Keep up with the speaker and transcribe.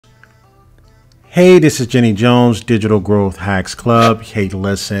Hey, this is Jenny Jones, Digital Growth Hacks Club. Hey,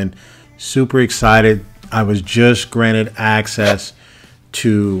 listen, super excited. I was just granted access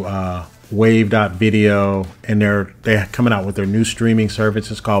to Wave.video, and they're coming out with their new streaming service.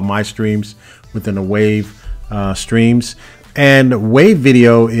 It's called My Streams within the Wave streams. And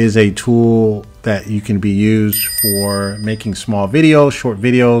Wave.video is a tool that you can be used for making small videos, short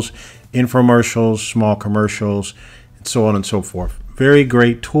videos, infomercials, small commercials, and so on and so forth. Very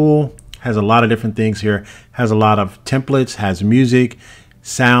great tool. Has a lot of different things here, has a lot of templates, has music,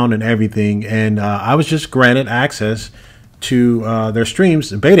 sound, and everything. And I was just granted access to their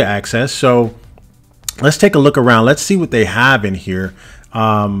streams, beta access. So let's take a look around. Let's see what they have in here.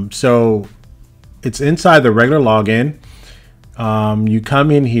 So it's inside the regular login. You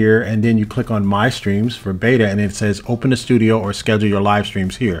come in here and then you click on My Streams for beta, and it says open the studio or schedule your live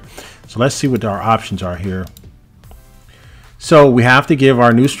streams here. So let's see what our options are here. So we have to give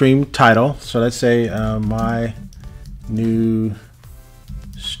our new stream title. So let's say my new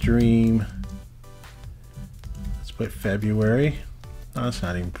stream. Let's put February. No, let's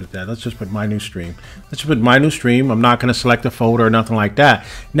not even put that. Let's just put my new stream. Let's just put my new stream. I'm not going to select a folder or nothing like that.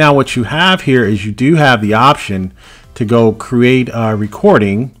 Now what you have here is you do have the option to go create a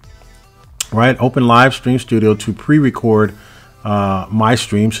recording, right? Open Live Stream Studio to pre-record my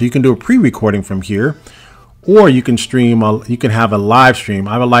stream. So you can do a pre-recording from here. Or you can stream, you can have a live stream.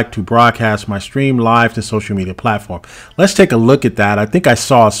 I would like to broadcast my stream live to social media platform. Let's take a look at that. I think I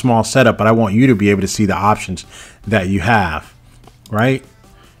saw a small setup, but I want you to be able to see the options that you have, right?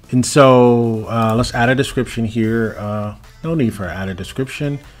 And so let's add a description here. No need for add a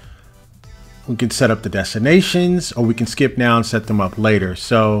description. We can set up the destinations, or we can skip now and set them up later.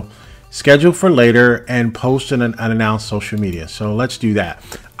 So schedule for later and post and announce social media. So let's do that.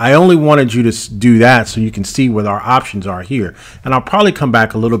 I only wanted you to do that so you can see what our options are here. And I'll probably come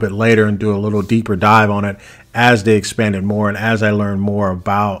back a little bit later and do a little deeper dive on it as they expand it more and as I learn more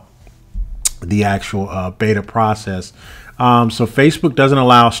about the actual beta process. So Facebook doesn't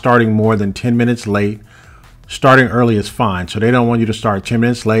allow starting more than 10 minutes late. Starting early is fine. So they don't want you to start 10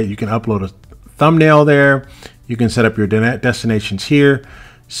 minutes late. You can upload a thumbnail there. You can set up your destinations here.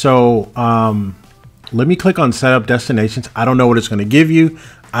 So let me click on set up destinations. I don't know what it's going to give you.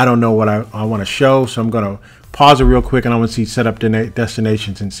 I don't know what I want to show. So I'm going to pause it real quick, and I want to see set up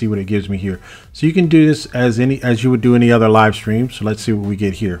destinations and see what it gives me here. So you can do this as you would do any other live stream. So let's see what we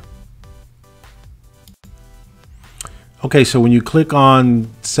get here. Okay, so when you click on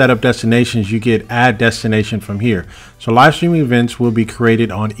set up destinations, you get add destination from here. So live streaming events will be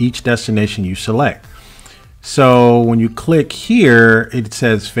created on each destination you select. So when you click here, it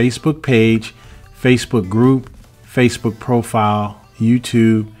says Facebook page, Facebook group, Facebook profile,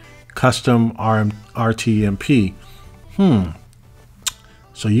 YouTube, custom RTMP.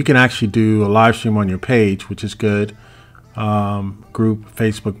 So you can actually do a live stream on your page, which is good. Group,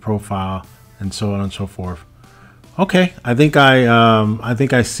 Facebook profile, and so on and so forth. Okay, I think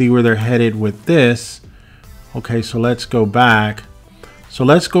I see where they're headed with this. Okay, so let's go back. So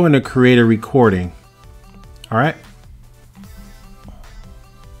let's go into create a recording. All right.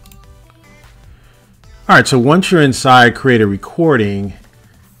 All right, so once you're inside create a recording,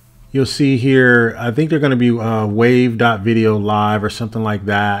 you'll see here, I think they're going to be Wave.video live or something like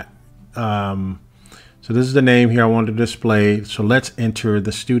that. So this is the name here I want to display. So let's enter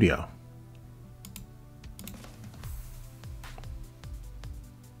the studio.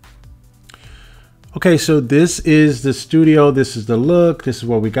 Okay, so this is the studio. This is the look. This is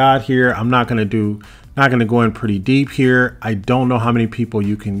what we got here. I'm not going to go in pretty deep here. I don't know how many people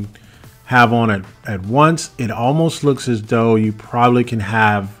you can have on at once. It almost looks as though you probably can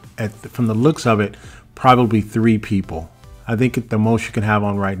have, from the looks of it, probably 3 people. I think the most you can have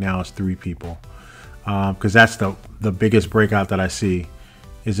on right now is 3 people, because that's the biggest breakout that I see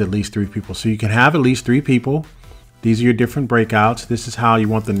is at least 3 people. So you can have at least 3 people. These are your different breakouts. This is how you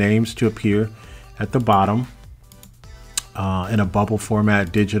want the names to appear at the bottom in a bubble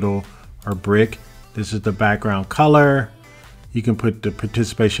format, digital or brick. This is the background color. You can put the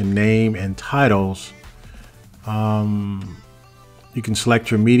participation name and titles. You can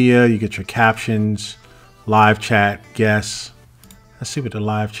select your media. You get your captions, live chat, guests. Let's see what the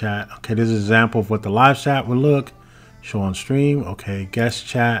live chat. Okay, this is an example of what the live chat would look. Show on stream. Okay, guest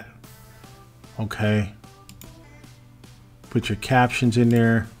chat. Okay. Put your captions in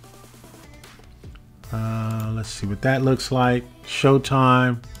there. Let's see what that looks like.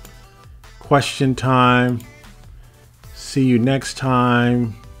 Showtime. Question time. See you next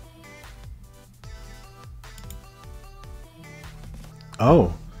time.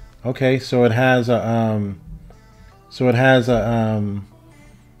 Oh, okay. So it has a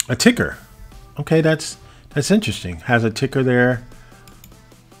ticker. Okay, that's interesting. Has a ticker there.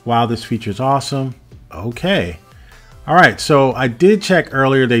 Wow, this feature is awesome. Okay. All right, so I did check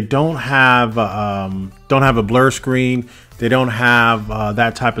earlier. They don't have a blur screen. They don't have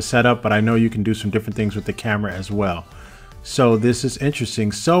that type of setup, but I know you can do some different things with the camera as well. So this is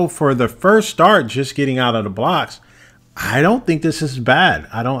interesting. So for the first start, just getting out of the blocks, I don't think this is bad.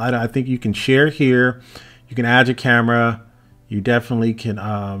 I think you can share here. You can add your camera. You definitely can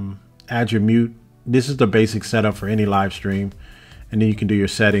add your mute. This is the basic setup for any live stream. And then you can do your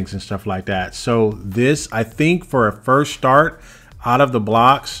settings and stuff like that. So this, I think for a first start out of the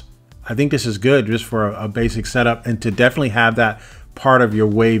blocks, I think this is good just for a basic setup, and to definitely have that part of your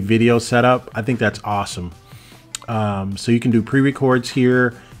Wave video setup. I think that's awesome. So you can do pre-records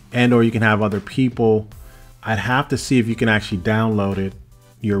here, and or you can have other people. I'd have to see if you can actually download it,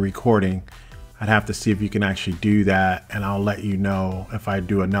 your recording. I'd have to see if you can actually do that, and I'll let you know if I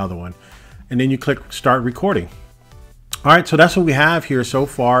do another one. And then you click start recording. All right, so that's what we have here so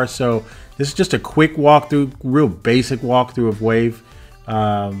far. So this is just a quick walkthrough, real basic walkthrough of Wave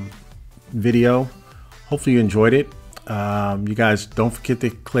video. Hopefully you enjoyed it. You guys don't forget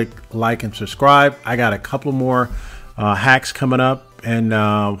to click like and subscribe. I got a couple more hacks coming up, and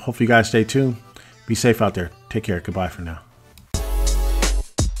hopefully you guys stay tuned. Be safe out there. Take care. Goodbye for now.